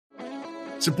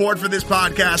Support for this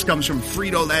podcast comes from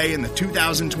Frito-Lay and the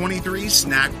 2023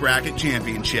 Snack Bracket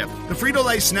Championship. The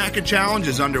Frito-Lay Snack Challenge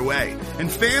is underway,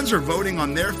 and fans are voting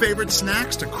on their favorite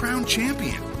snacks to crown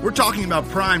champion. We're talking about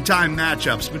prime-time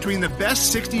matchups between the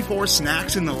best 64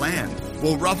 snacks in the land.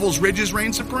 Will Ruffles Ridges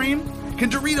reign supreme?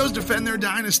 Can Doritos defend their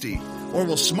dynasty? Or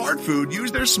will Smart Food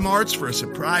use their smarts for a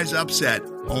surprise upset?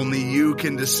 Only you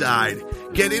can decide.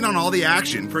 Get in on all the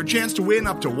action for a chance to win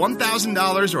up to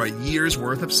 $1,000 or a year's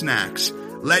worth of snacks.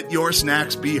 Let your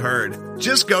snacks be heard.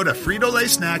 Just go to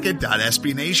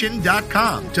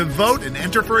fritolaysnacket.sbnation.com to vote and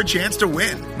enter for a chance to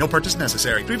win. No purchase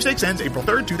necessary. Sweepstakes ends April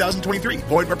 3rd, 2023.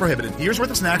 Void where prohibited. Year's worth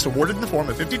of snacks awarded in the form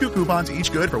of 52 coupons,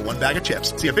 each good for one bag of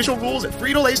chips. See official rules at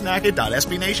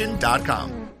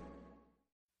fritolaysnacket.sbnation.com.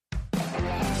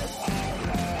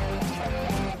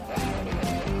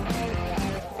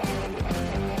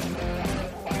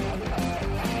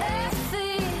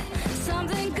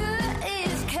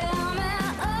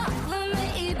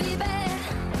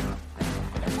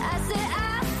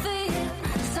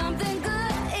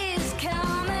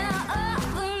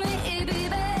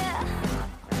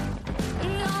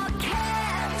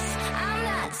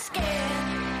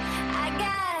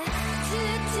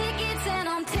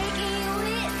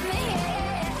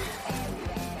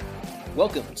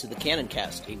 Welcome to the Cannon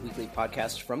Cast, a weekly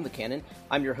podcast from the Cannon.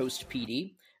 I'm your host,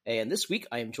 PD, and this week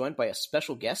I am joined by a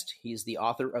special guest. He is the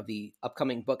author of the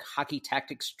upcoming book, Hockey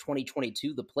Tactics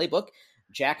 2022, The Playbook,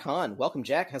 Jack Hahn. Welcome,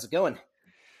 Jack. How's it going?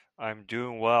 I'm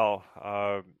doing well.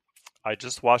 I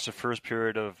just watched the first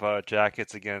period of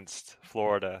Jackets against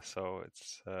Florida, so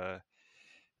it's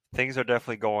things are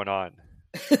definitely going on.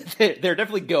 They're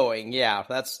definitely going, yeah,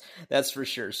 that's for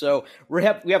sure. So we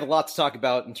have a lot to talk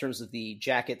about in terms of the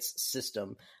Jackets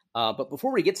system. But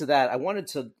before we get to that, I wanted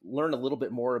to learn a little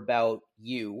bit more about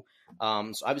you.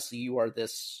 So obviously you are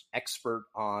this expert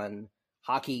on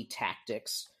hockey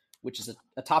tactics, which is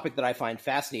a topic that I find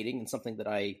fascinating and something that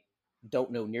I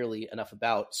don't know nearly enough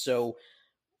about. So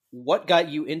what got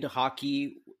you into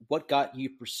hockey? What got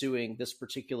you pursuing this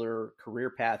particular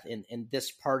career path in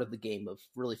this part of the game of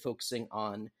really focusing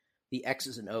on the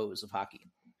X's and O's of hockey?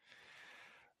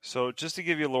 So just to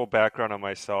give you a little background on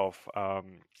myself,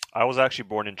 I was actually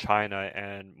born in China,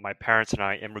 and my parents and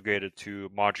I immigrated to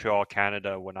Montreal,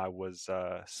 Canada when I was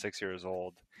 6 years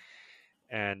old.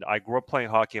 And I grew up playing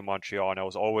hockey in Montreal, and I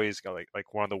was always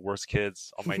like one of the worst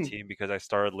kids on my team because I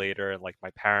started later, and like my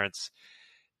parents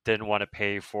didn't want to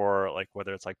pay for like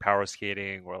whether it's like power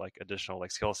skating or like additional like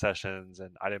skill sessions,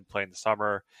 and I didn't play in the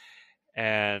summer.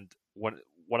 And when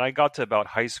I got to about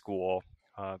high school,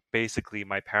 basically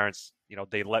my parents,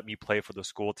 they let me play for the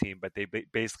school team, but they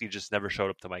basically just never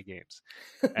showed up to my games.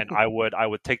 And I would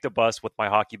take the bus with my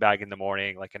hockey bag in the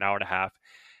morning, like an hour and a half,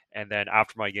 and then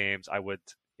after my games I would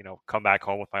come back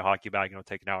home with my hockey bag,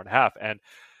 take an hour and a half. And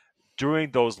during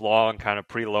those long kind of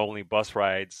pretty lonely bus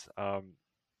rides,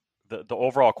 the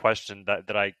overall question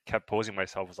that I kept posing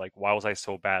myself was like, why was I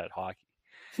so bad at hockey?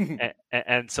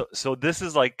 and so this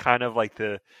is like kind of like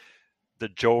the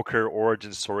Joker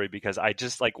origin story, because I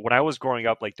just like when I was growing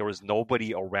up, like there was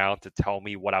nobody around to tell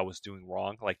me what I was doing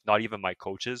wrong, like not even my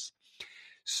coaches.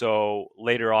 So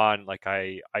later on, like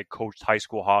I coached high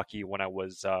school hockey when I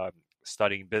was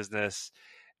studying business,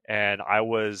 and I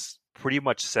was pretty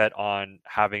much set on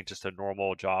having just a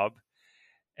normal job.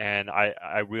 And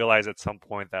I realized at some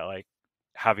point that like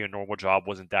having a normal job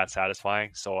wasn't that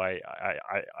satisfying. So I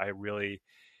really,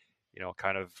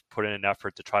 kind of put in an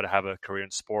effort to try to have a career in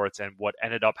sports. And what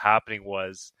ended up happening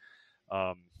was,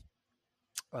 I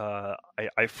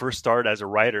first started as a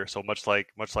writer. So much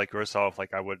like yourself,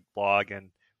 like I would blog,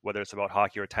 and whether it's about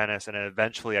hockey or tennis. And then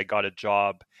eventually I got a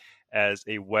job as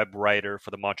a web writer for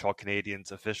the Montreal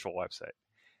Canadiens official website.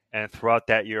 And throughout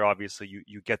that year, obviously,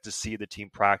 you get to see the team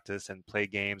practice and play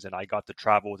games. And I got to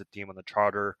travel with the team on the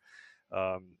charter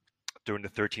during the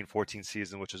 13-14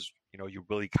 season, which is, you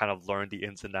really kind of learn the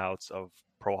ins and outs of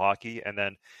pro hockey. And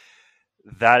then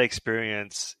that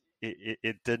experience,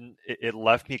 it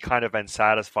left me kind of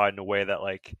unsatisfied in a way that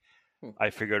like I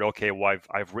figured, okay, well,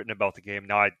 I've written about the game.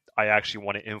 Now I actually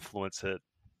want to influence it,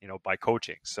 by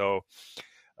coaching. So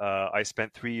I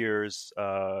spent 3 years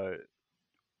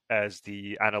as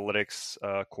the analytics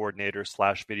coordinator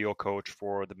 / video coach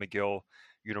for the McGill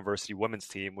University women's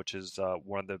team, which is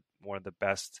one of the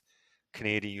best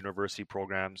Canadian university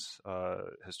programs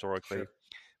historically. Sure.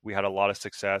 We had a lot of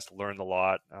success, learned a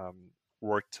lot,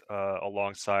 worked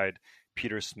alongside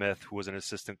Peter Smith, who was an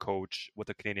assistant coach with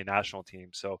the Canadian national team.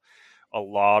 So a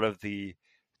lot of the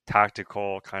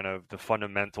tactical kind of the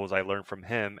fundamentals I learned from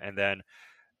him. And then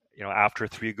after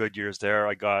 3 good years there,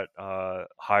 I got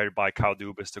hired by Kyle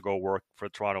Dubas to go work for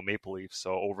Toronto Maple Leafs.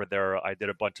 So over there, I did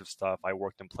a bunch of stuff. I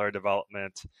worked in player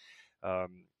development,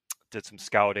 did some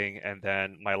scouting, and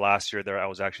then my last year there, I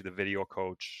was actually the video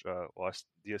coach,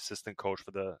 the assistant coach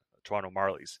for the Toronto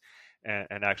Marlies,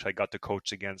 and actually I got to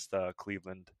coach against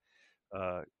Cleveland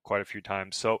quite a few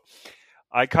times. So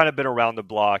I kind of been around the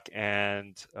block,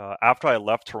 and after I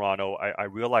left Toronto, I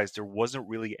realized there wasn't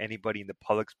really anybody in the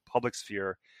public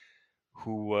sphere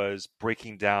who was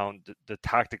breaking down the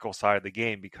tactical side of the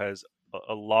game, because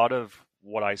a lot of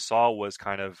what I saw was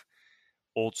kind of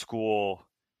old school,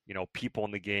 people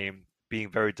in the game being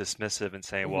very dismissive and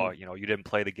saying, well, you didn't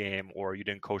play the game, or you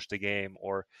didn't coach the game,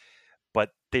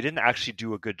 but they didn't actually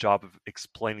do a good job of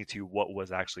explaining to you what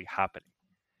was actually happening.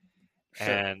 Sure.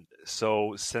 And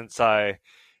so since I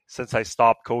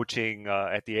stopped coaching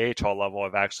at the AHL level,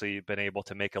 I've actually been able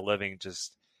to make a living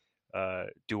just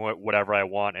doing whatever I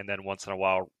want, and then once in a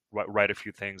while write a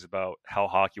few things about how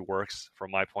hockey works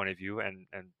from my point of view. And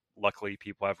luckily,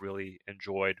 people have really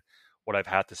enjoyed what I've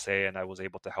had to say, and I was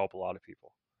able to help a lot of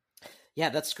people. Yeah,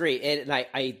 that's great. And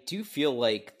I do feel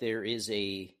like there is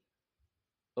a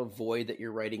void that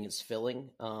your writing is filling,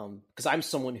 because I'm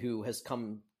someone who has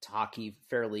come to hockey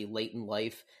fairly late in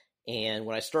life. And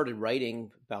when I started writing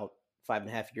about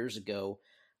 5.5 years ago,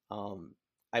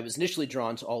 I was initially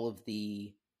drawn to all of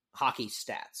the hockey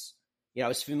stats. I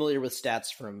was familiar with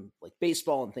stats from like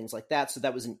baseball and things like that. So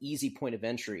that was an easy point of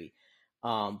entry.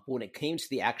 But when it came to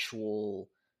the actual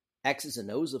X's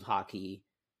and O's of hockey,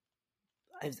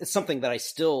 it's something that I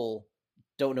still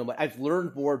don't know. I've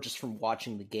learned more just from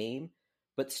watching the game,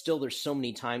 but still there's so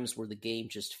many times where the game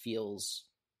just feels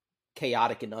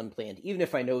chaotic and unplanned, even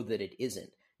if I know that it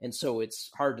isn't. And so it's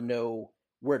hard to know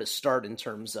where to start in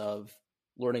terms of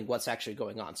learning what's actually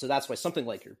going on. So that's why something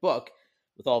like your book,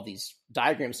 with all these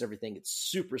diagrams and everything, it's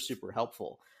super, super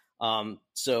helpful.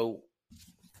 So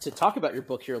to talk about your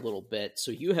book here a little bit,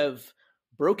 so you have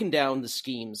broken down the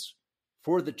schemes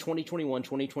for the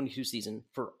 2021-2022 season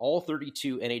for all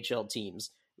 32 NHL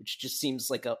teams, which just seems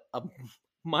like a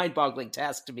mind-boggling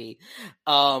task to me.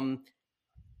 How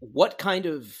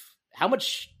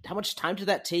much time did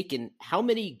that take, and how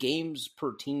many games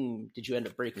per team did you end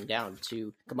up breaking down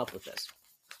to come up with this?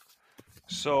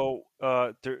 So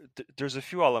there's a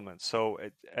few elements. So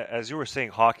as you were saying,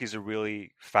 hockey is a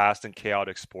really fast and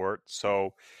chaotic sport.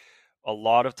 So a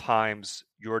lot of times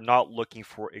you're not looking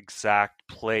for exact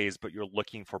plays, but you're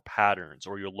looking for patterns,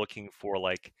 or you're looking for,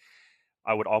 like,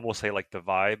 I would almost say, like, the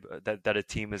vibe that a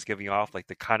team is giving off, like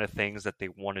the kind of things that they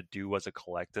want to do as a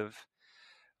collective.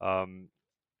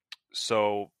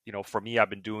 So, for me, I've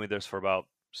been doing this for about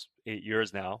 8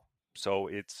 years now. So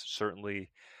it's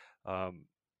certainly,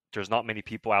 there's not many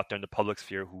people out there in the public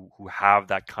sphere who have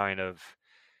that kind of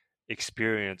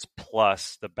experience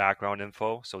plus the background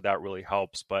info. So that really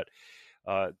helps. But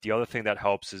the other thing that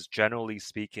helps is, generally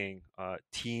speaking,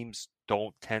 teams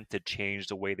don't tend to change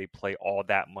the way they play all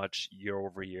that much year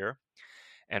over year.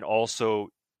 And also,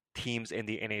 teams in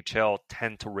the NHL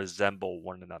tend to resemble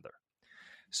one another.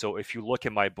 So if you look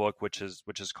at my book, which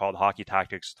is called Hockey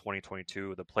Tactics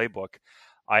 2022, the playbook,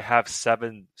 I have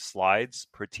 7 slides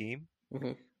per team,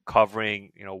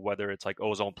 covering, whether it's like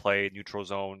ozone play, neutral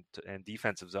zone, and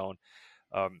defensive zone.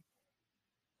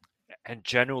 And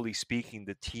generally speaking,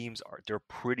 the teams they're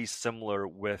pretty similar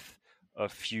with a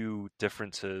few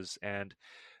differences. And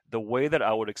the way that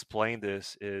I would explain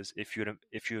this is, if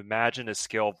you imagine a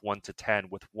scale of 1 to 10,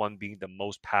 with 1 being the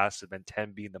most passive and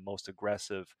 10 being the most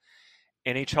aggressive,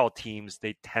 NHL teams,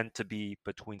 they tend to be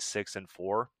between 6 and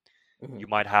 4. You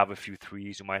might have a few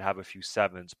 3s, you might have a few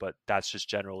 7s, but that's just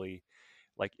generally,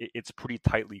 like, it's pretty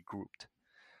tightly grouped.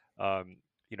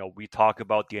 We talk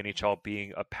about the NHL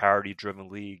being a parity-driven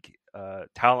league,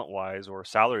 talent-wise or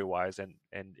salary-wise, and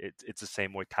it's the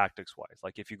same way tactics-wise.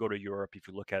 Like, if you go to Europe, if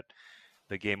you look at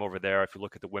the game over there, if you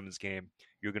look at the women's game,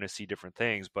 you're going to see different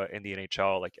things. But in the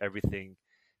NHL, like, everything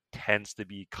tends to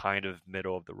be kind of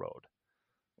middle of the road.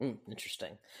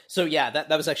 Interesting. So yeah, that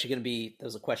was actually going to be, that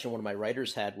was a question one of my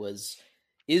writers had, was,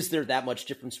 is there that much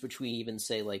difference between even,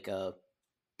 say, like a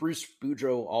Bruce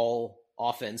Boudreau all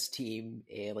offense team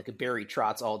and like a Barry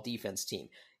Trotz all defense team?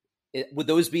 Would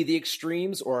those be the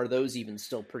extremes, or are those even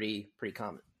still pretty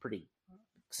common, pretty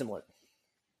similar?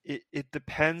 It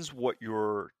depends what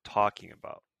you're talking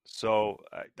about. So,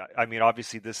 I mean,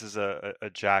 obviously this is a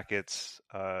Jackets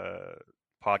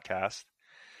podcast.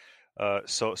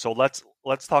 So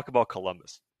let's talk about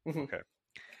Columbus. Okay.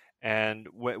 And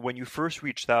when you first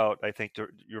reached out, I think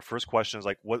your first question is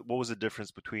like, what was the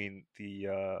difference between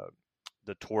the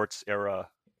Torts era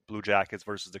Blue Jackets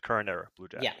versus the current era Blue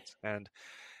Jackets? Yeah.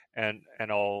 and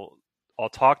I'll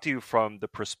talk to you from the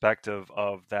perspective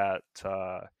of that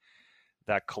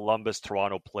that Columbus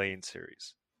Toronto playing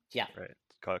series, Yeah. right?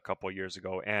 A couple of years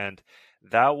ago, and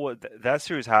that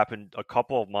series happened a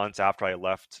couple of months after I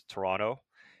left Toronto,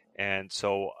 and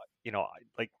so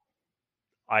like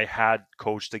I had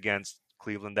coached against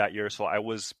Cleveland that year, so I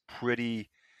was pretty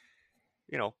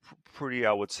pretty,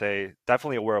 I would say,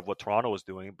 definitely aware of what Toronto was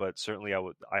doing, but certainly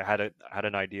I had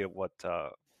an idea of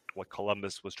what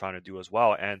Columbus was trying to do as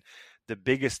well. And the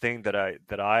biggest thing that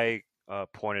I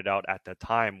pointed out at that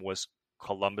time was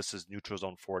Columbus's neutral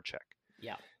zone forecheck.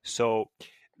 Yeah. So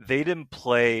they didn't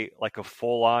play like a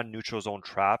full on neutral zone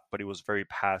trap, but it was very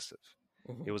passive.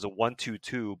 Mm-hmm. It was a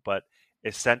 1-2-2, but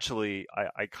essentially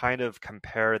I kind of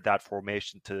compared that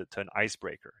formation to an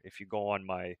icebreaker. If you go on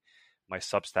my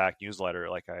Substack newsletter,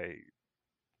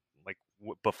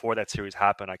 before that series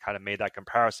happened, I kind of made that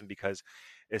comparison because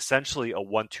essentially a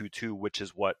 1-2-2, which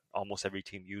is what almost every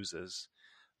team uses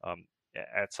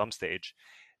at some stage,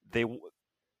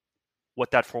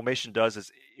 what that formation does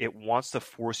is it wants to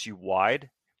force you wide,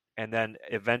 and then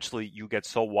eventually you get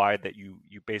so wide that you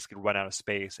basically run out of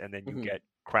space, and then you Mm-hmm. get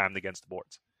crammed against the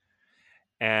boards.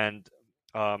 And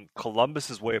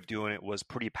Columbus's way of doing it was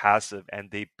pretty passive, and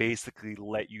they basically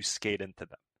let you skate into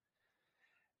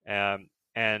them.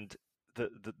 And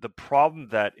the problem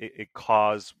that it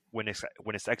caused when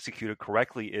it's executed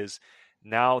correctly is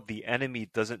now the enemy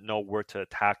doesn't know where to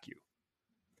attack you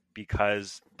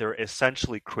because they're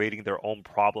essentially creating their own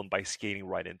problem by skating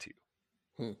right into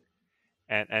you.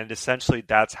 And essentially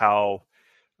that's how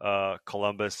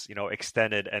Columbus,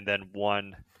 extended and then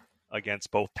won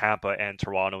against both Tampa and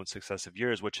Toronto in successive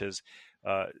years, which is,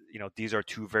 these are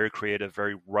two very creative,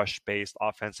 very rush-based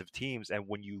offensive teams. And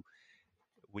when you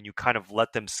kind of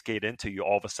let them skate into you,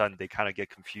 all of a sudden they kind of get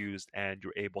confused and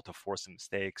you're able to force some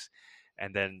mistakes.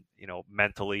 And then,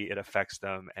 mentally it affects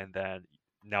them. And then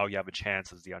now you have a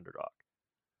chance as the underdog.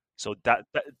 So that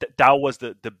was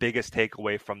the biggest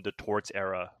takeaway from the Torts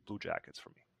era Blue Jackets for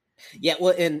me. Yeah,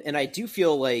 well, and I do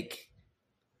feel like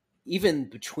even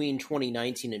between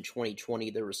 2019 and 2020,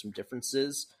 there were some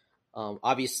differences.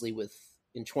 Obviously,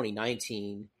 in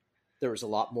 2019, there was a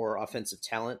lot more offensive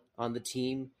talent on the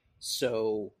team.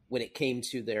 So when it came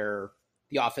to the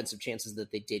offensive chances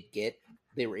that they did get,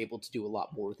 they were able to do a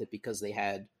lot more with it because they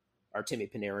had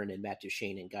Artemi Panarin and Matt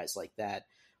Duchene and guys like that.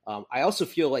 I also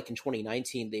feel like in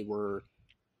 2019, they were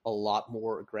a lot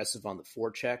more aggressive on the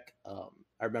forecheck.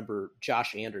 I remember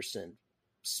Josh Anderson,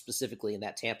 specifically in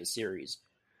that Tampa series,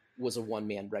 was a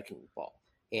one-man wrecking ball.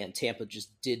 And Tampa just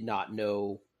did not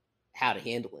know how to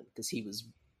handle him because he was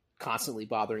constantly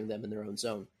bothering them in their own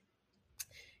zone.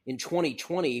 In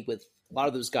 2020, with a lot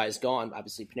of those guys gone,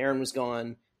 obviously Panarin was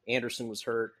gone, Anderson was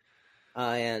hurt,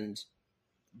 and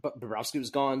Bobrovsky was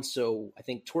gone. So I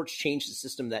think Torch changed the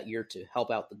system that year to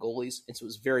help out the goalies. And so it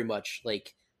was very much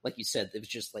like you said, it was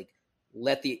just like,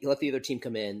 let the other team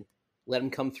come in, let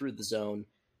them come through the zone,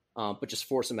 but just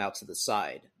force them out to the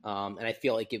side. And I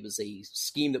feel like it was a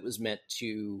scheme that was meant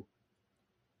to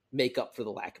make up for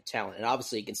the lack of talent. And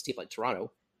obviously against a team like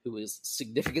Toronto, who is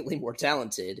significantly more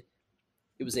talented,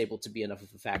 it was able to be enough of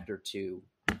a factor to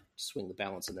swing the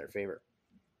balance in their favor.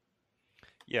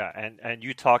 Yeah, and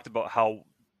you talked about how,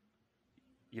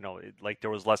 there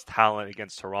was less talent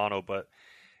against Toronto,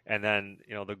 and then,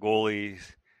 the goalies,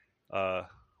 well,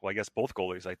 I guess both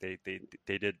goalies, like they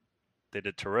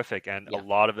did terrific. And Yeah. A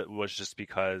lot of it was just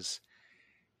because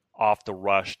off the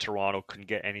rush, Toronto couldn't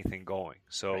get anything going.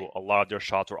 So Right. A lot of their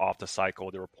shots were off the cycle.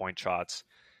 They were point shots.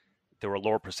 There were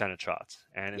lower percentage shots.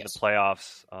 And in Yes. the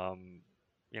playoffs,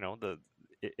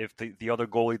 if the other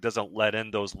goalie doesn't let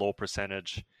in those low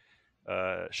percentage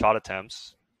shot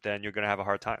attempts, then you're going to have a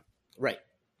hard time. Right.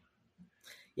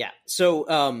 Yeah.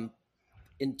 So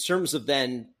in terms of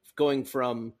then going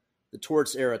from the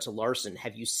Torts era to Larson,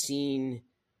 have you seen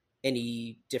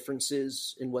any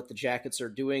differences in what the Jackets are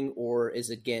doing, or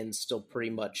is it, again, still pretty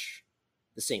much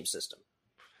the same system?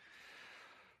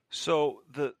 So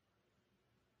the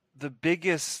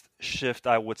biggest shift,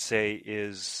 I would say,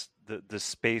 is the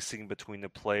spacing between the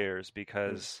players,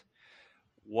 because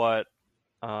what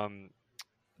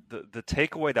the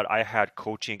takeaway that I had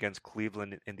coaching against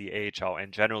Cleveland in the AHL,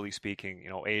 and generally speaking,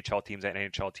 AHL teams and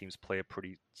NHL teams play a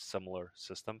pretty similar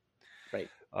system, right?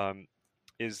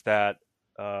 Is that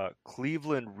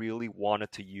Cleveland really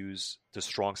wanted to use the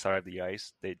strong side of the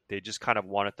ice. They just kind of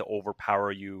wanted to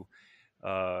overpower you,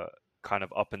 kind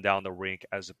of up and down the rink,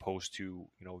 as opposed to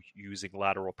using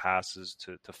lateral passes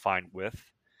to find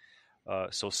width.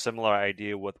 So similar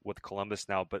idea with Columbus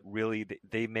now, but really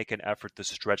they make an effort to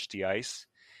stretch the ice.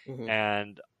 Mm-hmm.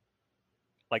 And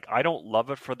like I don't love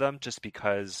it for them just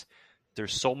because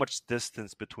there's so much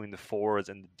distance between the forwards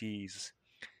and the Ds.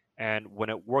 And when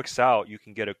it works out, you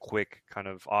can get a quick kind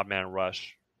of odd man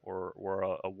rush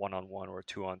or a one-on-one or a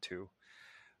two-on-two.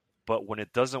 But when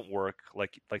it doesn't work,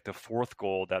 like the fourth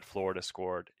goal that Florida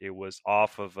scored, it was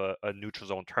off of a neutral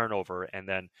zone turnover, and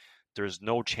then there's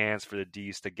no chance for the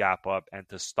Ds to gap up and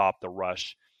to stop the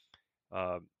rush,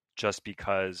 just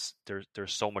because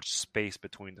there's so much space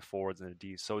between the forwards and the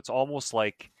Ds. So it's almost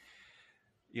like,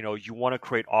 you want to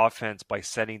create offense by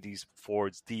setting these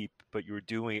forwards deep, but you're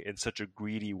doing it in such a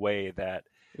greedy way that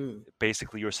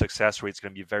basically your success rate is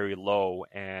going to be very low,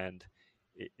 and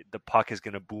the puck is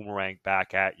going to boomerang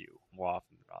back at you more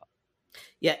often than not.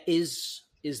 Yeah. Is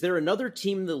there another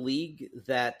team in the league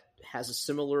that has a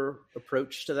similar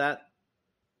approach to that?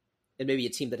 And maybe a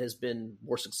team that has been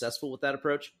more successful with that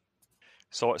approach?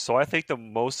 So I think the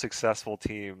most successful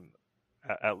team,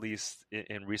 at least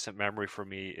in recent memory for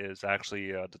me, is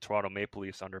actually the Toronto Maple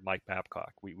Leafs under Mike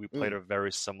Babcock. We played a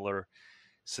very similar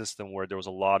system where there was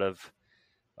a lot of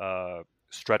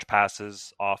stretch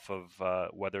passes off of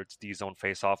whether it's D zone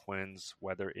faceoff wins,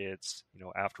 whether it's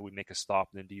after we make a stop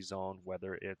in the D zone,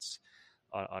 whether it's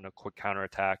on a quick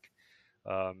counterattack.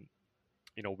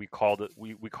 We call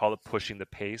it pushing the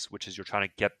pace, which is you're trying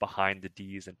to get behind the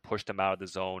Ds and push them out of the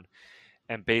zone.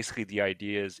 And basically the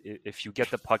idea is if you get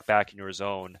the puck back in your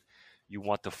zone, you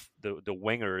want the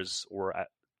wingers or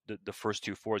the first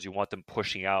two forwards, you want them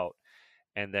pushing out,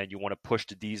 and then you want to push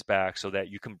the Ds back so that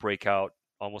you can break out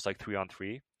almost like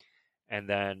 3-on-3, and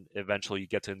then eventually you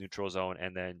get to the neutral zone,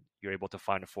 and then you're able to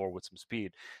find a forward with some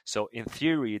speed. So in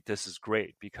theory, this is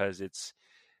great because it's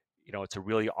a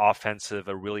really offensive,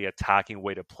 a really attacking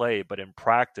way to play, but in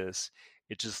practice,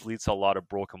 it just leads to a lot of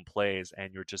broken plays,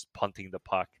 and you're just punting the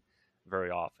puck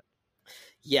very often.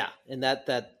 Yeah, and that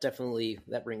definitely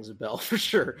that rings a bell for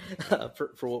sure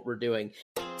for what we're doing.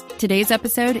 Today's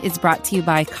episode is brought to you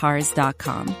by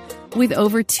Cars.com. With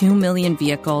over 2 million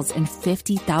vehicles and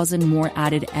 50,000 more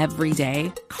added every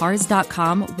day,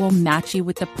 Cars.com will match you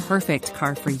with the perfect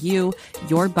car for you,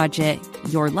 your budget,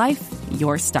 your life,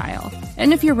 your style.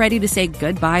 And if you're ready to say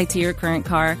goodbye to your current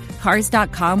car,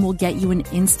 Cars.com will get you an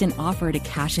instant offer to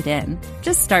cash it in.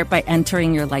 Just start by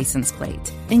entering your license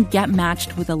plate and get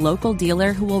matched with a local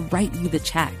dealer who will write you the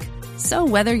check. So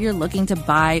whether you're looking to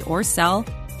buy or sell,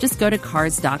 just go to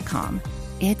Cars.com.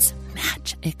 It's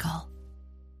magical.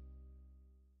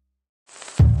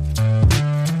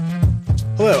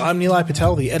 Hello, I'm Nilay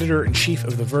Patel, the editor-in-chief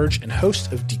of The Verge and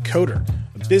host of Decoder,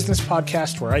 a business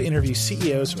podcast where I interview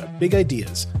CEOs about big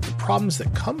ideas, the problems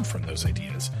that come from those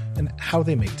ideas, and how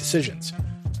they make decisions.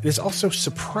 It is also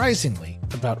surprisingly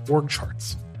about org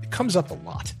charts. It comes up a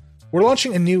lot. We're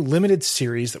launching a new limited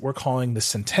series that we're calling the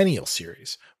Centennial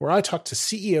Series, where I talk to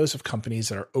CEOs of companies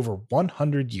that are over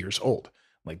 100 years old,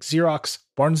 like Xerox,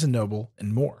 Barnes & Noble,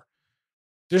 and more.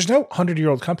 There's no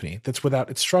 100-year-old company that's without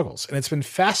its struggles, and it's been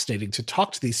fascinating to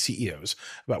talk to these CEOs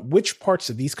about which parts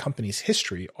of these companies'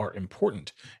 history are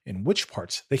important and which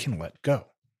parts they can let go.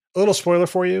 A little spoiler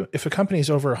for you, if a company is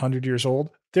over 100 years old,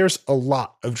 there's a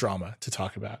lot of drama to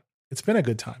talk about. It's been a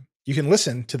good time. You can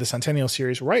listen to the Centennial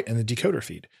Series right in the Decoder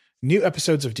feed. New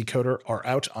episodes of Decoder are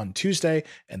out on Tuesday,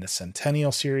 and the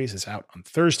Centennial Series is out on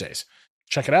Thursdays.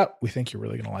 Check it out. We think you're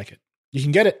really going to like it. You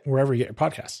can get it wherever you get your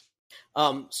podcasts.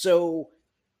 So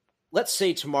let's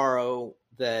say tomorrow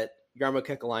that Jarmo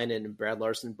Kekalainen and Brad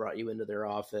Larsen brought you into their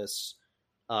office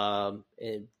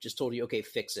and just told you, okay,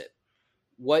 fix it.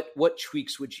 What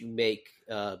tweaks would you make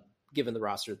given the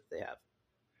roster that they have?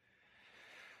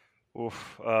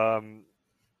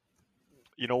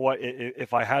 You know what?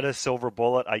 If I had a silver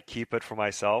bullet, I'd keep it for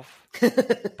myself.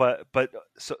 but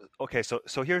so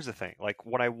here's the thing. Like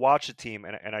when I watch a team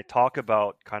and I talk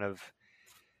about kind of,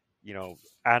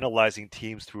 analyzing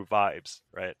teams through vibes,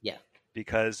 right? Yeah.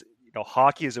 Because,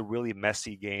 hockey is a really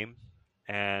messy game.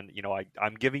 And,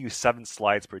 I'm giving you 7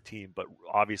 slides per team, but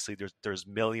obviously there's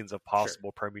millions of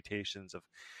possible permutations of.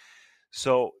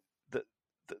 So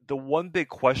the one big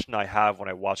question I have when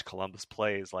I watch Columbus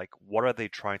play is like, what are they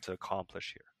trying to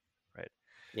accomplish here? Right.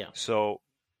 Yeah. So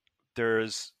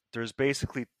there's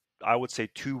basically, I would say,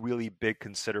 2 really big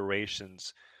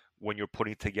considerations when you're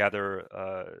putting together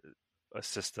a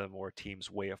system or a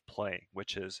team's way of playing,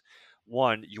 which is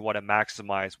 1, you want to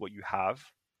maximize what you have,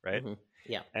 right? Mm-hmm.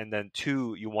 Yeah. And then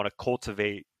 2, you want to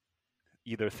cultivate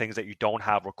either things that you don't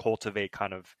have or cultivate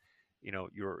kind of,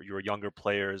 your younger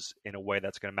players in a way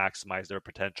that's going to maximize their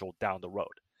potential down the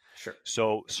road. Sure.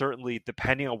 So certainly,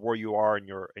 depending on where you are in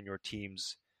your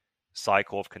team's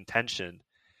cycle of contention,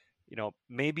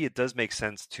 maybe it does make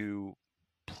sense to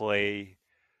play,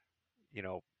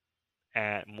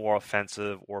 and more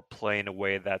offensive or play in a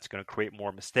way that's going to create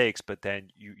more mistakes, but then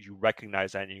you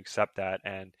recognize that and you accept that,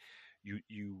 and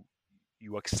you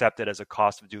accept it as a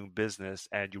cost of doing business,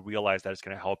 and you realize that it's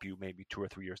going to help you maybe 2 or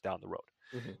 3 years down the road.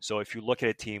 Mm-hmm. So if you look at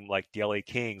a team like the LA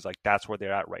Kings, like that's where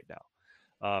they're at right now.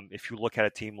 If you look at a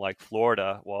team like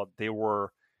Florida, well, they were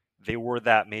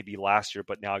that maybe last year,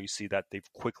 but now you see that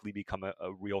they've quickly become a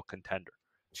real contender.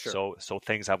 Sure. So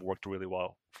things have worked really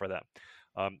well for them.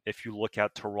 If you look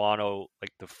at Toronto,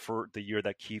 like the year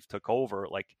that Keefe took over,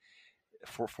 like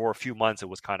for a few months, it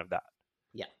was kind of that.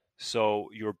 Yeah. So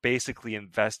you're basically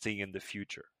investing in the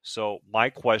future. So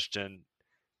my question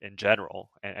in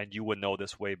general, and you would know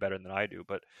this way better than I do,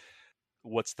 but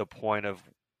what's the point of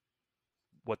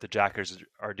what the Jackers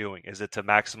are doing? Is it to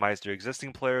maximize their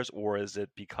existing players, or is it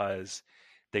because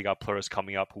they got players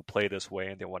coming up who play this way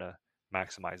and they want to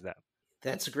maximize them?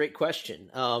 That's a great question.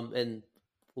 And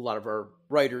a lot of our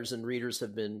writers and readers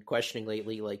have been questioning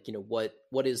lately, like,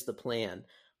 what is the plan?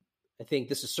 I think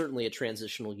this is certainly a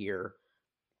transitional year.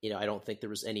 I don't think there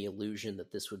was any illusion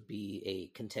that this would be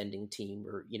a contending team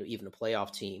or, even a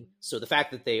playoff team. So the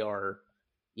fact that they are,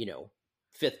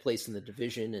 5th place in the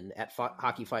division and at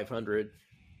Hockey 500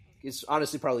 is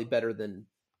honestly probably better than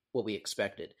what we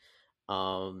expected.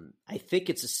 I think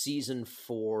it's a season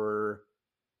for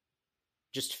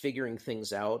just figuring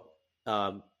things out,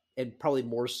 and probably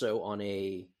more so on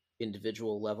a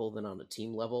individual level than on a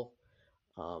team level.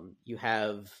 You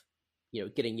have,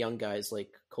 getting young guys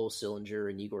like Cole Sillinger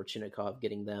and Igor Chinnikov,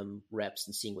 getting them reps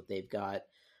and seeing what they've got.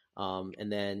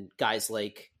 And then guys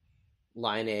like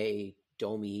Laine,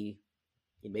 Domi,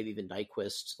 and maybe even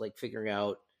Nyquist, like figuring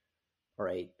out, all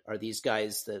right, are these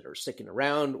guys that are sticking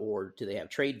around, or do they have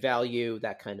trade value?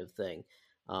 That kind of thing.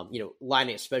 Laine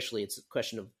especially, it's a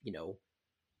question of,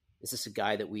 is this a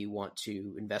guy that we want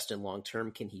to invest in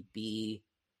long-term? Can he be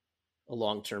a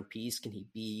long-term piece? Can he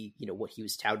be, what he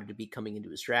was touted to be coming into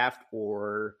his draft?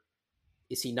 Or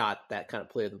is he not that kind of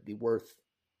player that would be worth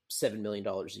 $7 million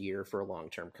a year for a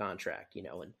long-term contract?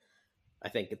 And I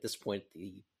think at this point,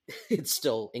 it's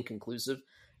still inconclusive.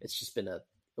 It's just been a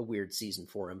weird season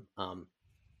for him.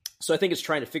 So I think it's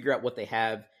trying to figure out what they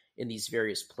have in these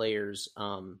various players.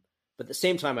 But at the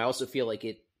same time, I also feel like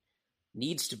it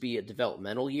needs to be a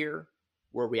developmental year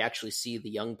where we actually see the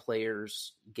young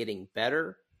players getting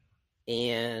better.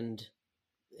 And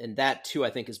that too, I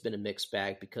think, has been a mixed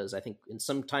bag, because I think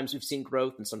sometimes we've seen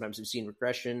growth and sometimes we've seen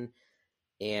regression.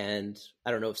 And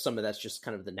I don't know if some of that's just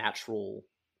kind of the natural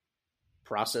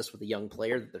process with a young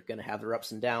player, that they're going to have their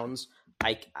ups and downs.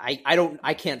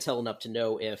 I can't tell enough to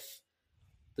know if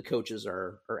the coaches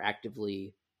are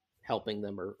actively helping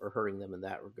them or hurting them in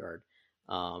that regard.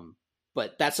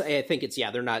 But I think it's,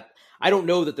 they're not, I don't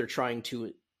know that they're trying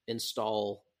to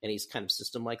install any kind of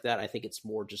system like that. I think it's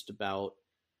more just about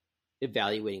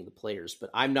evaluating the players, but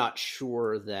I'm not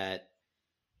sure that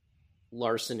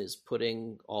Larson is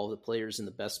putting all the players in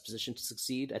the best position to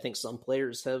succeed. I think some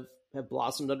players have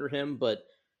blossomed under him, but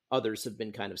others have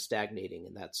been kind of stagnating,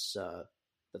 and that's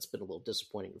been a little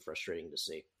disappointing and frustrating to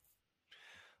see.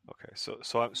 Okay, so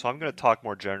I'm going to talk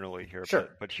more generally here, sure.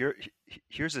 But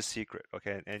here's a secret,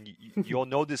 okay, and you'll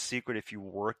know this secret if you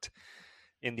worked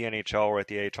in the NHL or at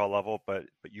the AHL level, but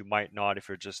you might not if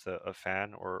you're just a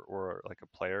fan or like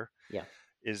a player. Yeah,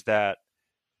 is that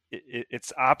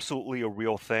it's absolutely a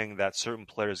real thing that certain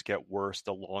players get worse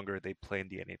the longer they play in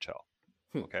the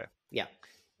NHL. Okay. Yeah.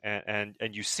 And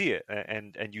you see it,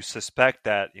 and you suspect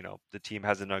that the team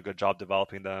hasn't done a good job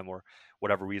developing them, or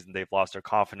whatever reason they've lost their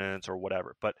confidence or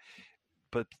whatever. But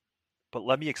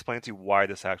let me explain to you why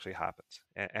this actually happens.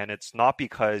 And it's not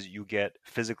because you get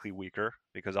physically weaker,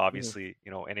 because obviously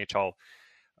NHL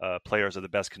players are the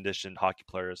best conditioned hockey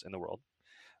players in the world.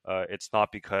 It's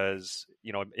not because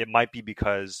it might be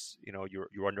because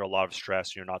you're under a lot of stress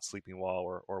and you're not sleeping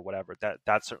well or whatever.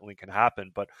 That certainly can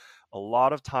happen. But a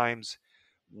lot of times,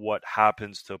 what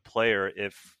happens to a player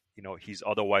if he's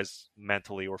otherwise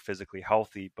mentally or physically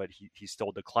healthy, but he's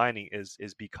still declining,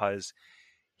 is because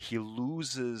he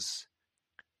loses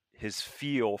his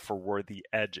feel for where the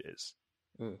edge is.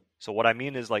 So what I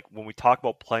mean is, like, when we talk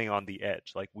about playing on the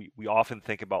edge, like we often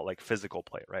think about like physical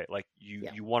play, right? Like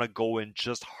you want to go in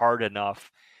just hard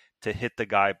enough to hit the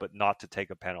guy, but not to take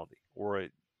a penalty, or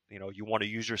you want to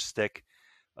use your stick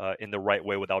in the right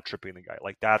way without tripping the guy.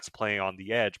 Like, that's playing on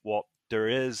the edge. Well, there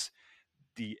is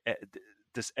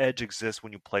this edge exists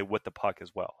when you play with the puck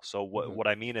as well. So what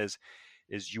I mean is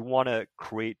you want to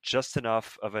create just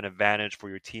enough of an advantage for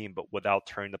your team, but without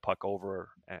turning the puck over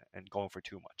and going for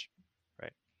too much,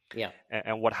 right? Yeah.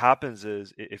 And what happens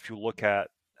is, if you look at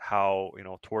how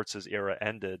Torts' era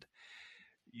ended,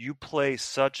 you play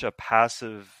such a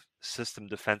passive system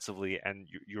defensively and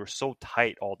you're so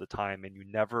tight all the time and you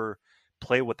never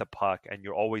play with the puck and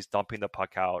you're always dumping the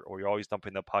puck out or you're always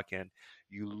dumping the puck in,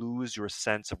 you lose your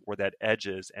sense of where that edge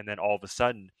is. And then all of a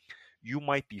sudden, you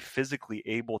might be physically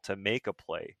able to make a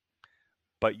play,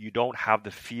 but you don't have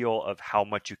the feel of how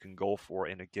much you can go for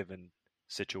in a given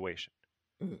situation.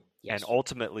 Yes. And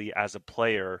ultimately, as a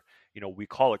player, we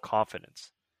call it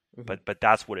confidence, Mm-hmm. but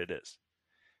that's what it is.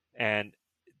 And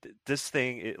this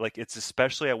thing, it's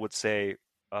especially, I would say,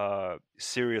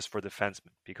 serious for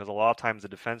defensemen, because a lot of times the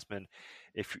defenseman,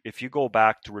 if you go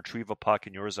back to retrieve a puck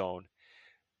in your zone,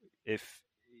 if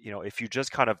you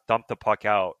just kind of dump the puck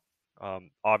out,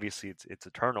 obviously it's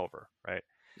a turnover, right?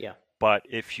 Yeah. But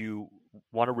if you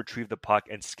want to retrieve the puck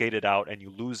and skate it out and you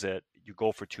lose it, you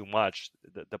go for too much,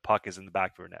 the puck is in the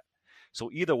back of your net. So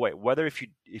either way, whether if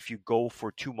you go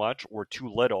for too much or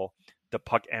too little, the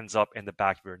puck ends up in the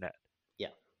back of your net. Yeah.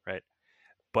 Right.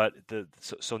 But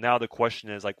so now the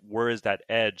question is, like, where is that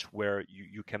edge where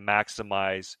you can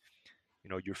maximize,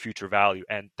 your future value?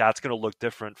 And that's going to look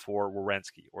different for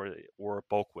Werenski or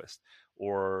Boqvist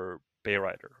or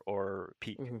Bayreuther or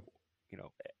Peak. Mm-hmm.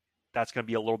 That's going to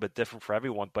be a little bit different for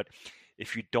everyone. But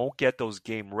if you don't get those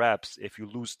game reps, if you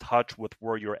lose touch with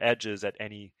where your edge is at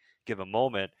any given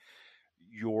moment,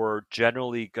 you're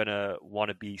generally going to want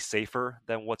to be safer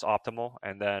than what's optimal.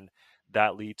 And then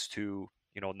that leads to,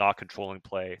 not controlling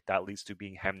play. That leads to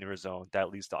being hemmed in your zone. That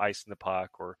leads to icing the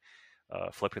puck or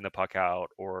flipping the puck out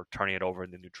or turning it over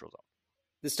in the neutral zone.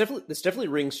 This definitely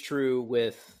rings true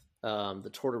with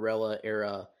the Tortorella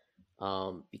era,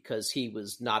 because he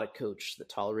was not a coach that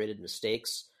tolerated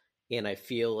mistakes. And I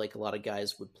feel like a lot of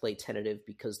guys would play tentative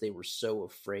because they were so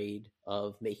afraid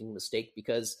of making a mistake,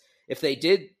 because if they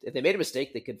made a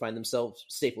mistake, they could find themselves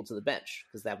stapled to the bench,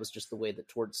 because that was just the way that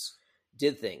Torts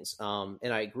did things.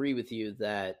 And I agree with you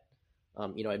that,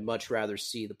 I'd much rather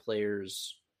see the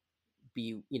players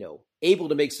be, able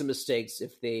to make some mistakes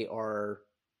if they are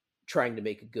trying to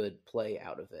make a good play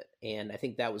out of it. And I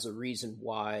think that was a reason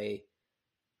why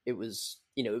it was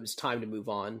time to move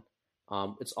on.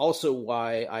 It's also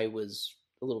why I was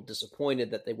a little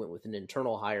disappointed that they went with an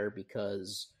internal hire,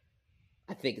 because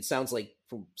I think it sounds like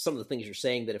from some of the things you're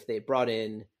saying that if they had brought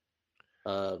in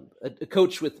a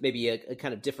coach with maybe a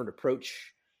kind of different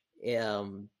approach,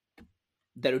 that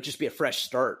it would just be a fresh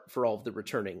start for all of the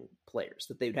returning players,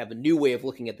 that they would have a new way of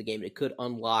looking at the game. It could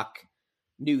unlock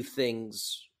new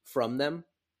things from them.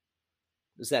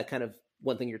 Is that kind of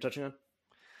one thing you're touching on?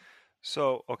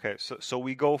 So, okay, so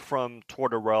we go from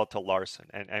Tortorella to Larson,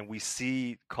 and we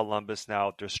see Columbus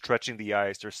now. They're stretching the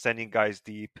ice. They're sending guys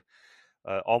deep,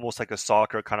 almost like a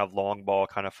soccer kind of long ball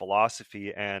kind of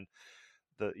philosophy. And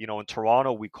in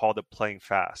Toronto, we called it playing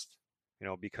fast,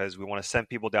 because we want to send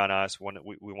people down ice.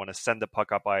 We want to send the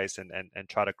puck up ice and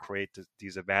try to create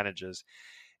these advantages.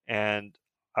 And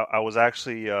I was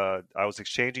actually I was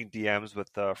exchanging DMs with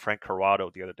Frank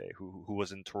Corrado the other day, who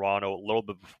was in Toronto a little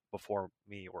bit before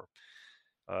me, or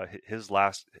his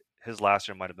last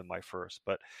year might have been my first.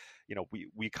 But we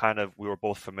were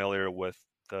both familiar with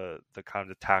the kind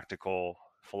of tactical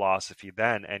philosophy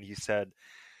then, and he said,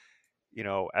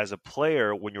 as a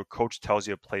player, when your coach tells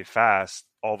you to play fast,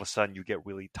 all of a sudden you get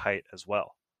really tight as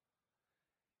well,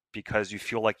 because you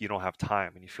feel like you don't have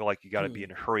time and you feel like you got to be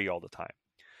in a hurry all the time.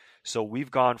 So we've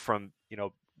gone from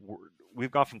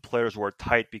players who are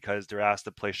tight because they're asked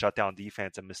to play shutdown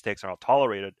defense and mistakes are not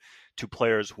tolerated, to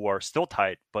players who are still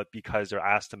tight, but because they're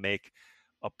asked to make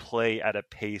a play at a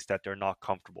pace that they're not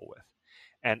comfortable with.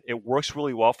 And it works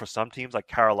really well for some teams. Like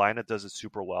Carolina does it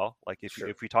super well. Like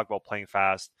if we talk about playing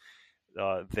fast,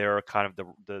 they're kind of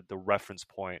the reference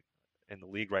point in the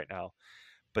league right now.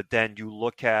 But then you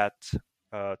look at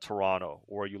Toronto,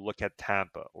 or you look at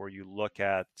Tampa, or you look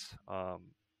at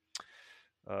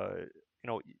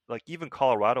like even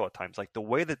Colorado at times. Like the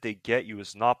way that they get you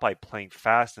is not by playing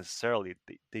fast necessarily.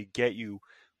 They get you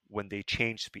when they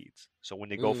change speeds. So when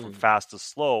they go from fast to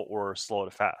slow or slow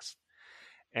to fast.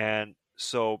 And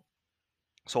so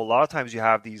a lot of times you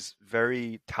have these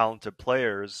very talented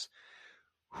players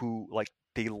who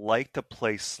they like to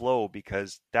play slow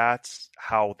because that's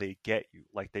how they get you.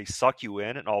 Like they suck you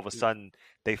in, and all of a sudden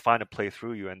they find a play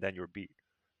through you, and then you're beat,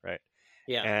 right?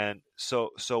 Yeah. And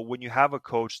so when you have a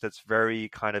coach that's very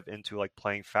kind of into like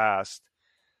playing fast,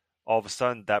 all of a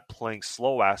sudden that playing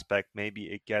slow aspect, maybe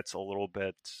it gets a little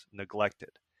bit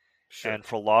neglected. Sure. And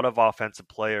for a lot of offensive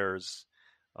players,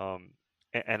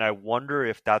 and I wonder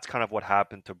if that's kind of what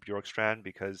happened to Bjorkstrand,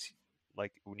 because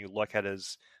like when you look at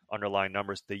his underlying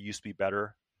numbers, they used to be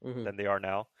better than they are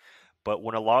now. But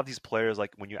when a lot of these players,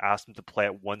 like when you ask them to play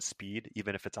at one speed,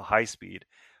 even if it's a high speed,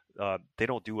 they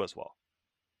don't do as well.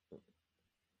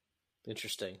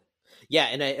 Interesting. Yeah,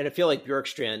 and I feel like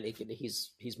Bjorkstrand,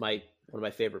 he's one of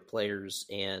my favorite players,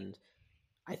 and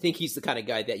I think he's the kind of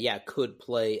guy that could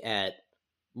play at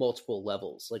multiple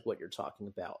levels, like what you're talking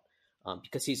about,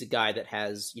 because he's a guy that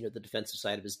has the defensive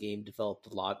side of his game developed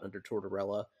a lot under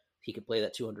Tortorella. He can play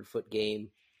that 200-foot game.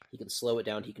 He can slow it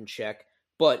down. He can check.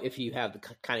 But if you have the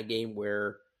kind of game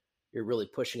where you're really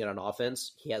pushing it on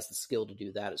offense, he has the skill to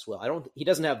do that as well. He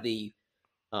doesn't have the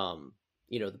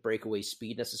the breakaway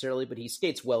speed necessarily, but he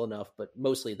skates well enough. But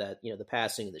mostly that the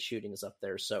passing and the shooting is up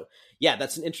there. So yeah,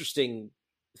 that's an interesting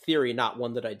theory, not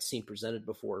one that I'd seen presented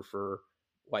before for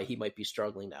why he might be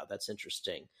struggling now. That's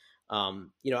interesting.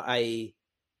 Another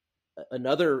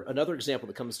example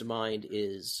that comes to mind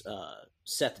is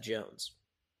Seth Jones.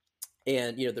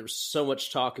 And, there was so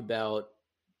much talk about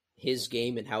his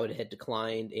game and how it had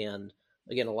declined. And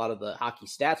again, a lot of the hockey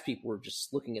stats people were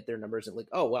just looking at their numbers and like,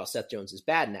 oh, wow, Seth Jones is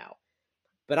bad now.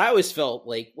 But I always felt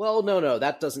like, well, no,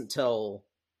 that doesn't tell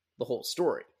the whole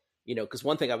story. Because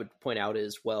one thing I would point out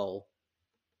is, well,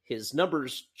 his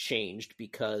numbers changed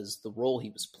because the role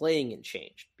he was playing in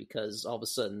changed. Because all of a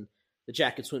sudden, the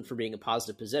Jackets went from being a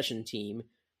positive possession team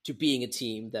to being a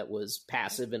team that was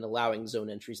passive and allowing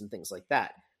zone entries and things like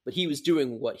that. But he was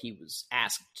doing what he was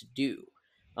asked to do.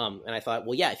 And I thought,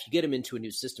 well, yeah, if you get him into a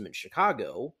new system in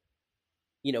Chicago,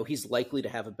 he's likely to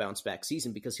have a bounce back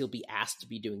season because he'll be asked to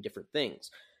be doing different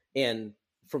things. And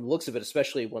from the looks of it,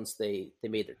 especially once they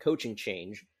made their coaching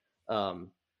change,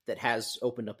 that has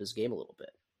opened up his game a little bit.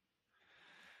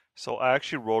 So I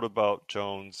actually wrote about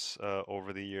Jones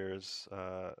over the years,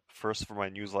 first for my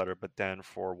newsletter, but then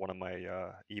for one of my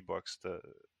ebooks, the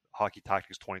Hockey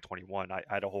Tactics 2021. I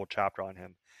had a whole chapter on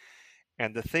him.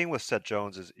 And the thing with Seth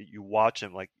Jones is you watch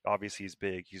him, like obviously he's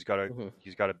big. He's got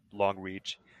a long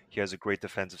reach. He has a great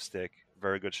defensive stick,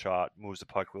 very good shot, moves the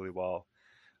puck really well.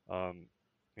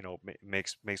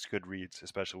 Makes good reads,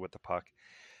 especially with the puck.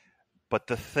 But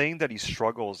the thing that he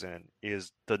struggles in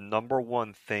is the number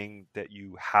one thing that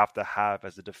you have to have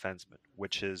as a defenseman,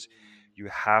 which is you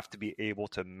have to be able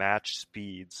to match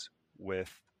speeds with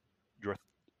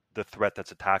the threat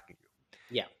that's attacking you.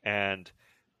 Yeah. And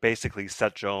basically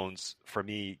Seth Jones, for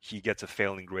me, he gets a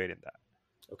failing grade in that.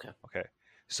 Okay.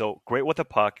 So great with the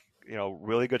puck,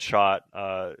 really good shot,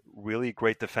 really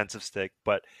great defensive stick.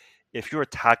 But if you're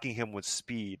attacking him with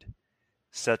speed,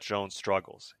 Seth Jones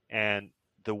struggles. And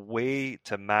the way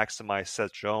to maximize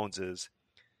Seth Jones is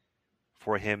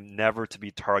for him never to be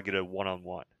targeted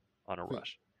one-on-one on a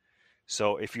rush.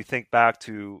 So if you think back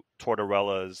to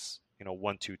Tortorella's,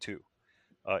 1-2-2,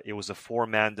 it was a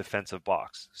 4-man defensive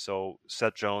box. So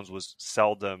Seth Jones was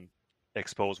seldom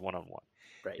exposed one-on-one.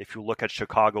 Right. If you look at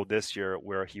Chicago this year,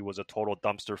 where he was a total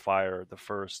dumpster fire the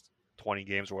first 20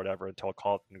 games or whatever until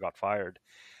Colton got fired,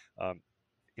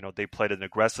 they played an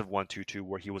aggressive 1-2-2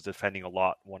 where he was defending a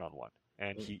lot one-on-one.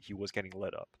 And he was getting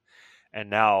lit up. And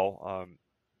now,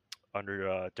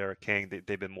 under Derek King,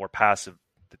 they've been more passive.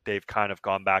 They've kind of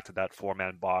gone back to that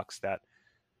 4-man box that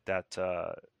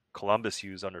Columbus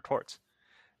used under Torts.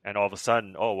 And all of a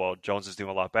sudden, oh, well, Jones is doing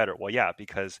a lot better. Well, yeah,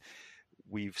 because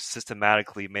we've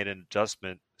systematically made an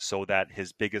adjustment so that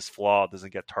his biggest flaw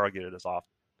doesn't get targeted as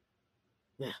often.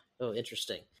 Yeah. Oh,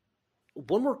 interesting.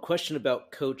 One more question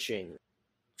about coaching.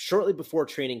 Shortly before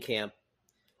training camp,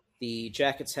 the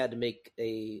Jackets had to make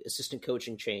a assistant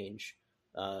coaching change.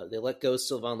 They let go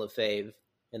Sylvain Lefebvre,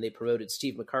 and they promoted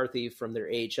Steve McCarthy from their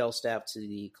AHL staff to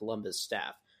the Columbus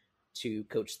staff to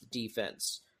coach the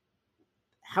defense.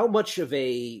 How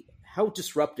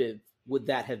disruptive would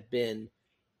that have been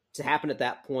to happen at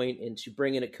that point and to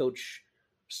bring in a coach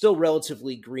still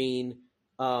relatively green?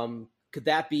 Could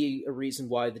that be a reason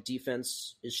why the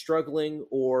defense is struggling,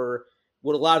 or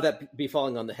would a lot of that be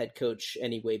falling on the head coach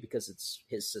anyway because it's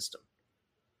his system?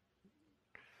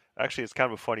 Actually, it's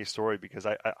kind of a funny story because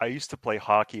I used to play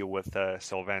hockey with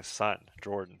Sylvain's son,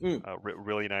 Jordan,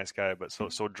 really nice guy. But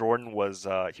so Jordan was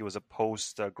he was a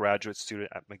postgraduate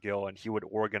student at McGill, and he would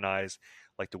organize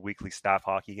like the weekly staff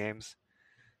hockey games.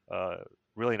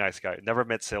 Really nice guy. Never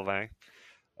met Sylvain.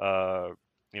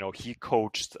 He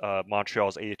coached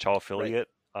Montreal's AHL affiliate.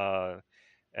 Right.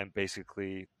 And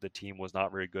basically the team was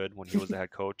not very good when he was the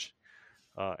head coach.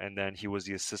 And then he was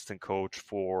the assistant coach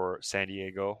for San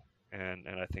Diego. And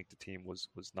I think the team was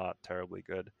not terribly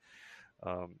good.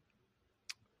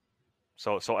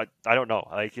 So I don't know.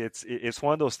 Like it's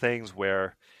one of those things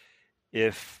where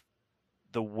if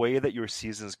the way that your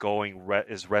season's going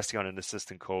is resting on an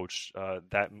assistant coach,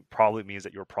 that probably means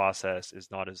that your process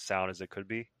is not as sound as it could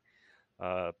be.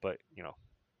 But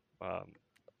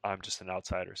I'm just an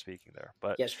outsider speaking there.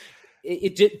 But yes,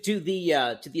 do the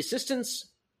assistants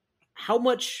how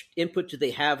much input do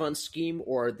they have on scheme,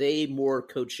 or are they more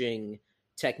coaching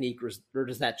technique, or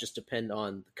does that just depend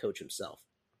on the coach himself?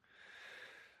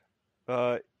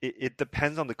 It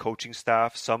depends on the coaching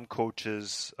staff. Some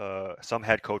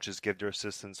head coaches give their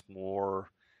assistants more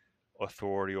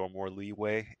authority or more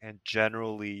leeway, and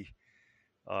generally,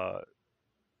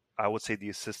 I would say the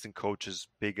assistant coach's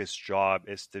biggest job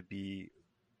is to be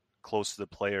close to the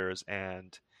players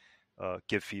and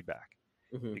give feedback.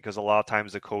 Mm-hmm. Because a lot of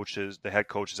times the head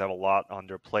coaches have a lot on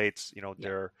their plates.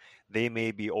 They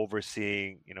may be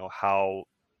overseeing, how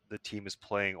the team is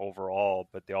playing overall,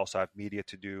 but they also have media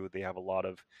to do. They have a lot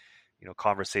of,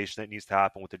 conversation that needs to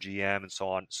happen with the GM and so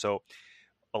on. So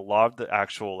a lot of the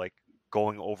actual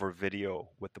going over video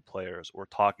with the players or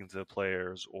talking to the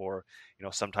players or,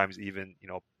 sometimes even,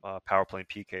 power playing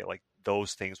PK,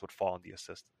 those things would fall on the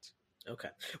assistants. Okay.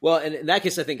 Well, and in that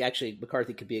case, I think actually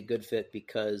McCarthy could be a good fit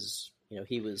because,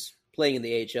 he was playing in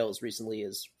the AHL as recently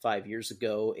as 5 years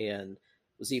ago and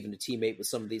was even a teammate with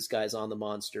some of these guys on the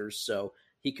Monsters. So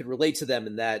he could relate to them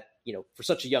in that, for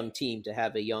such a young team to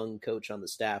have a young coach on the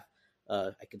staff,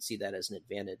 I can see that as an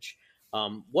advantage.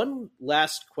 One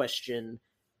last question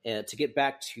to get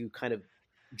back to kind of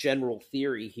general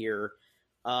theory here.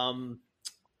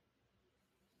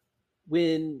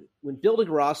 When building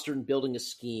a roster and building a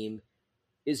scheme,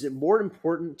 is it more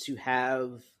important to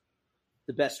have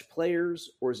the best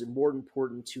players, or is it more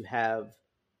important to have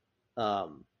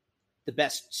the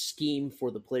best scheme for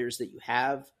the players that you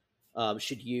have?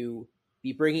 Should you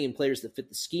be bringing in players that fit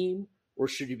the scheme, or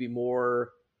should you be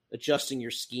more adjusting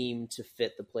your scheme to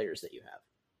fit the players that you have?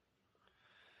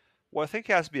 Well, I think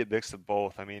it has to be a mix of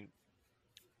both. I mean,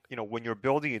 when you're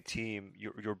building a team,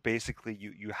 you're basically,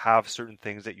 you have certain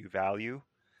things that you value,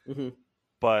 mm-hmm.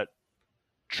 but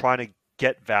trying to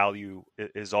get value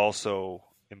is also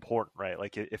important, right?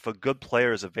 Like if a good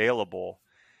player is available,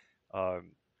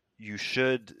 you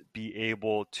should be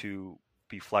able to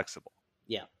be flexible.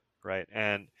 Yeah. Right.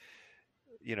 And,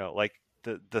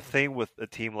 the thing with a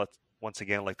team, once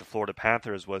again, like the Florida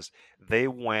Panthers, was they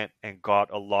went and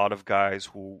got a lot of guys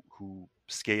who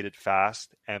skated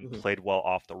fast and mm-hmm. played well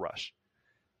off the rush.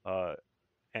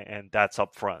 And that's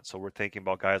up front. So we're thinking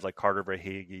about guys like Carter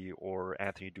Verhaeghe or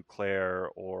Anthony Duclair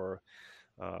or,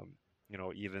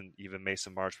 even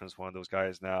Mason Marchment is one of those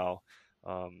guys now.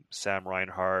 Sam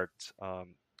Reinhart,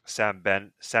 Sam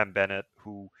Bennett,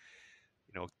 who,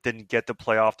 didn't get to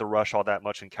play off the rush all that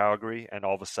much in Calgary, and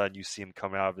all of a sudden you see him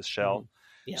coming out of his shell.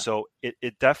 Mm-hmm. Yeah. So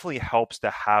it definitely helps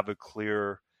to have a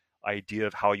clear idea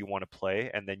of how you want to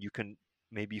play, and then you can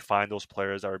maybe find those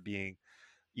players that are being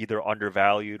either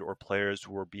undervalued or players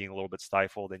who are being a little bit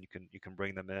stifled, and you can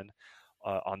bring them in.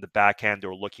 On the back end,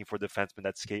 they're looking for defensemen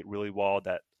that skate really well,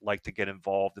 that like to get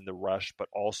involved in the rush, but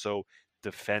also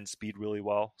defend speed really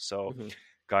well. So mm-hmm.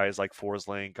 guys like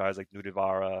Forsling, guys like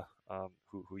Nudivara,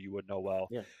 who you would know well.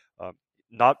 Yeah.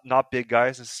 Not big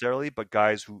guys necessarily, but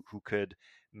guys who could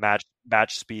match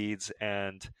speeds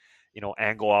and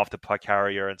angle off the puck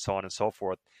carrier and so on and so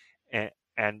forth. And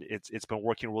it's been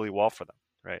working really well for them,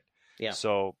 right? Yeah.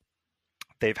 So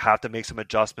they've had to make some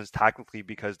adjustments tactically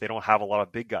because they don't have a lot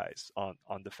of big guys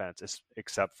on defense,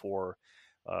 except for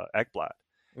Ekblad.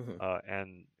 Mm-hmm.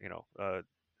 And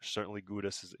certainly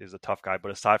Gudas is a tough guy,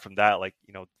 but aside from that,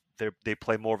 they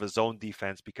play more of a zone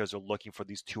defense because they're looking for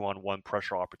these 2-on-1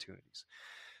 pressure opportunities.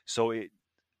 So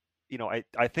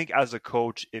I think as a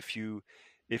coach, if you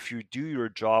do your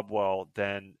job well,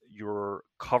 then you're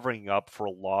covering up for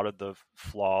a lot of the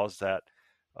flaws that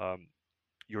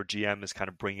your GM is kind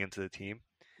of bringing into the team.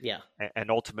 Yeah. And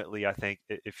ultimately, I think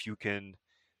if you can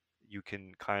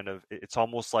kind of, it's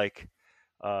almost like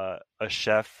a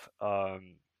chef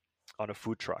on a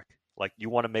food truck. Like you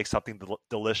want to make something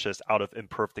delicious out of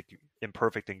imperfect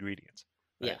ingredients.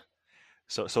 Right? Yeah.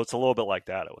 So it's a little bit like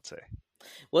that, I would say.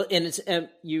 Well, and it's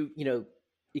you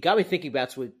got me thinking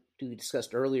about what we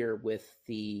discussed earlier with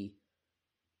the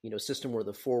system where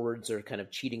the forwards are kind of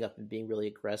cheating up and being really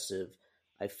aggressive.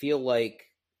 I feel like,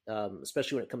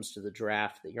 especially when it comes to the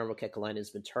draft, that Jarmo Kekalainen has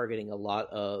been targeting a lot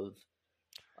of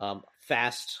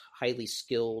fast, highly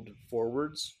skilled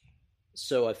forwards.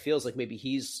 So it feels like maybe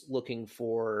he's looking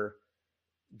for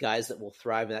guys that will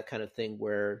thrive in that kind of thing,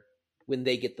 where when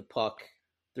they get the puck,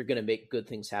 they're going to make good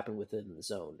things happen with it in the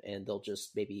zone, and they'll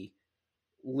just maybe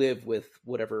live with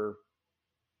whatever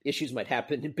issues might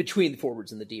happen between the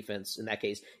forwards and the defense. In that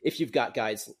case, if you've got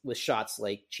guys with shots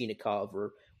like Chinikov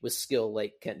or with skill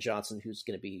like Kent Johnson, who's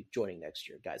going to be joining next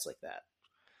year, guys like that.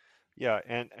 Yeah,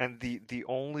 and the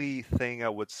only thing I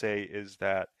would say is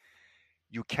that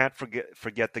you can't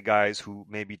forget the guys who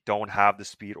maybe don't have the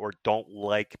speed or don't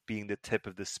like being the tip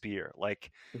of the spear.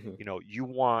 Like, you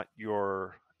want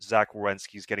your Zach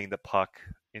Werenski's getting the puck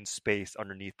in space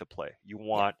underneath the play. You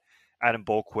want Adam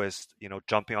Boqvist,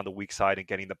 jumping on the weak side and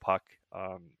getting the puck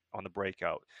on the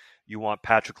breakout. You want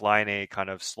Patrik Laine kind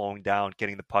of slowing down,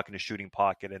 getting the puck in a shooting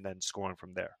pocket, and then scoring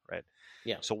from there, right?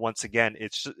 Yeah. So once again,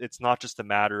 it's not just a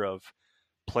matter of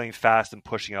playing fast and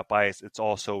pushing up ice. It's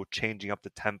also changing up the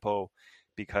tempo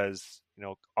because,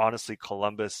 honestly,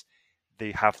 Columbus,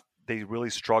 they really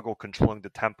struggle controlling the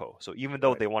tempo. So even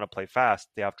though they want to play fast,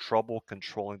 they have trouble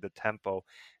controlling the tempo.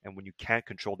 And when you can't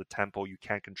control the tempo, you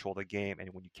can't control the game.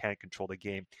 And when you can't control the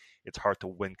game, it's hard to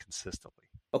win consistently.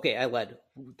 Okay, I led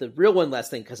the real one last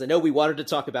thing, because I know we wanted to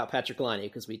talk about Patrik Laine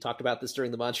because we talked about this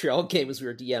during the Montreal game as we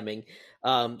were DMing.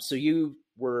 So you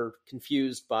were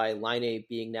confused by Laine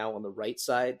being now on the right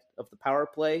side of the power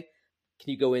play. Can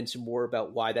you go into more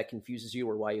about why that confuses you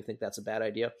or why you think that's a bad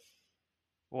idea?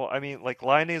 Well, I mean, like,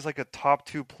 Laine is like a top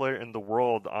 2 player in the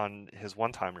world on his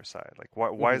one-timer side. Like,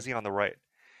 why is he on the right?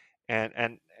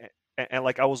 And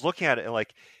like, I was looking at it and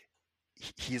like,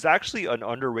 he's actually an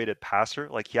underrated passer.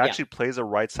 Like, he actually plays the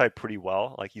right side pretty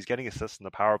well. Like, he's getting assists in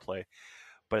the power play,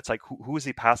 but it's like, who is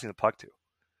he passing the puck to?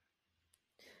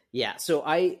 Yeah. So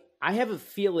I have a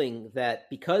feeling that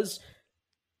because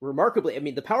remarkably, I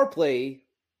mean, the power play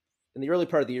in the early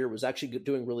part of the year was actually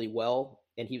doing really well,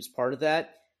 and he was part of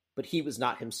that, but he was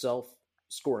not himself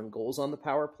scoring goals on the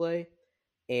power play.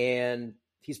 And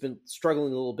he's been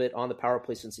struggling a little bit on the power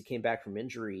play since he came back from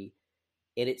injury.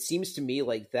 And it seems to me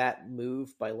like that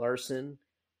move by Larson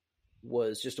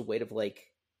was just a way of like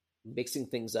mixing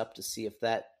things up to see if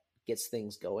that gets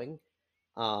things going.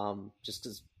 Just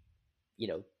because,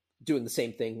 doing the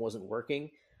same thing wasn't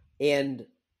working. And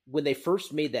when they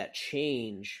first made that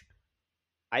change,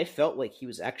 I felt like he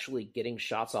was actually getting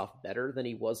shots off better than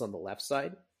he was on the left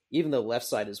side, even though left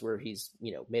side is where he's,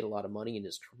 made a lot of money in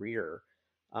his career.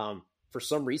 For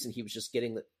some reason, he was just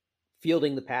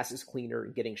fielding the passes cleaner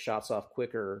and getting shots off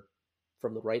quicker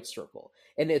from the right circle.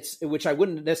 And which I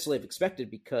wouldn't necessarily have expected,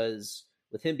 because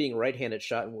with him being a right-handed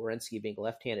shot and Werenski being a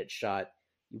left-handed shot,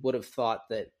 you would have thought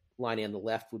that Laine on the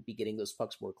left would be getting those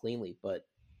pucks more cleanly, but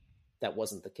that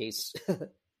wasn't the case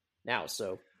now.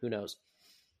 So who knows?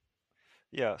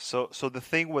 Yeah. So the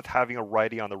thing with having a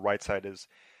righty on the right side is,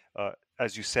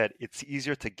 as you said, it's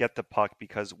easier to get the puck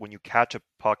because when you catch a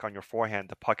puck on your forehand,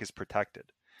 the puck is protected.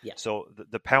 Yeah. So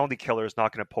the penalty killer is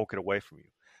not going to poke it away from you.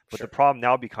 But the problem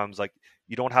now becomes like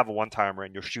you don't have a one-timer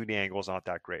and your shooting angle is not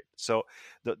that great. So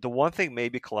the one thing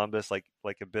maybe Columbus, like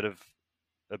a bit of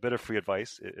free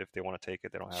advice, if they want to take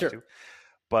it, they don't have to.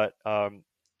 But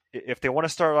if they want to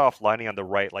start off lining on the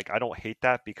right, like, I don't hate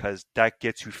that because that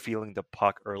gets you feeling the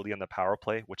puck early on the power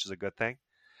play, which is a good thing.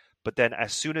 But then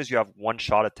as soon as you have one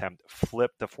shot attempt,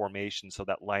 flip the formation so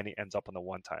that Laine ends up on the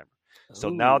one-timer. So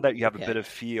now that you have a bit of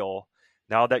feel,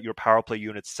 now that your power play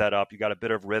unit's set up, you got a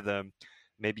bit of rhythm,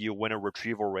 maybe you win a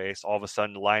retrieval race, all of a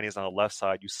sudden Laine is on the left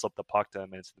side, you slip the puck to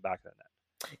him and it's in the back of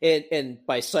the net. And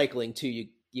by cycling too,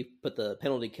 you put the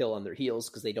penalty kill on their heels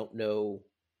because they don't know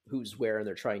who's where and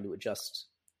they're trying to adjust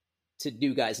to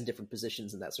new guys in different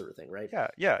positions and that sort of thing, right?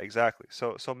 Yeah, exactly.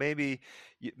 So maybe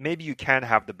you can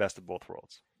have the best of both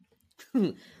worlds.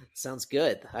 Sounds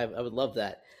good. I would love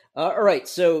that. All right.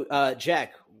 So,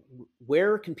 Jack,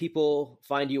 where can people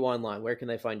find you online? Where can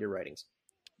they find your writings?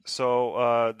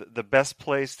 So the best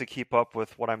place to keep up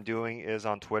with what I'm doing is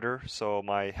on Twitter. So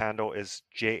my handle is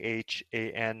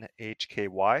JHANHKY.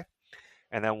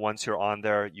 And then once you're on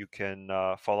there, you can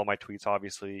follow my tweets,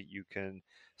 obviously. You can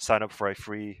sign up for a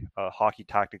free Hockey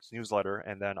Tactics newsletter.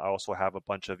 And then I also have a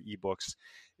bunch of ebooks.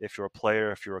 If you're a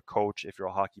player, if you're a coach, if you're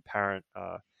a hockey parent,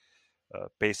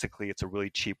 basically it's a really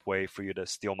cheap way for you to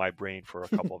steal my brain for a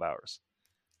couple of hours.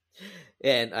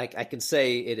 And I can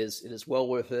say it is well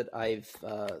worth it. I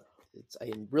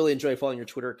really enjoy following your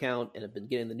Twitter account and have been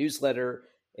getting the newsletter.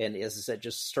 And as I said,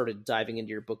 just started diving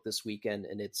into your book this weekend,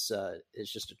 and it's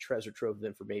just a treasure trove of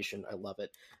information. I love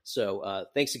it. So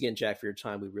thanks again, Jack, for your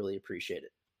time. We really appreciate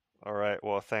it. All right.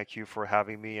 Well, thank you for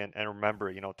having me. And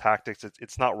remember, tactics,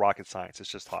 it's not rocket science. It's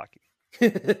just hockey.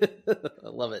 I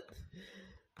love it.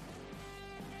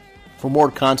 For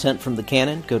more content from The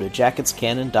Cannon, go to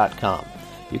jacketscannon.com.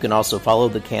 You can also follow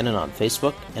The Cannon on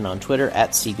Facebook and on Twitter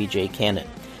at CBJCannon.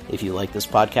 If you like this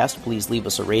podcast, please leave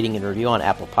us a rating and review on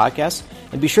Apple Podcasts,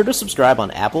 and be sure to subscribe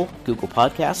on Apple, Google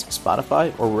Podcasts,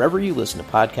 Spotify, or wherever you listen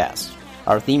to podcasts.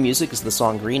 Our theme music is the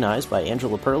song Green Eyes by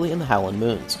Angela Perley and the Howlin'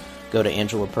 Moons. Go to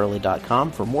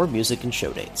AngelaPerley.com for more music and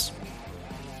show dates.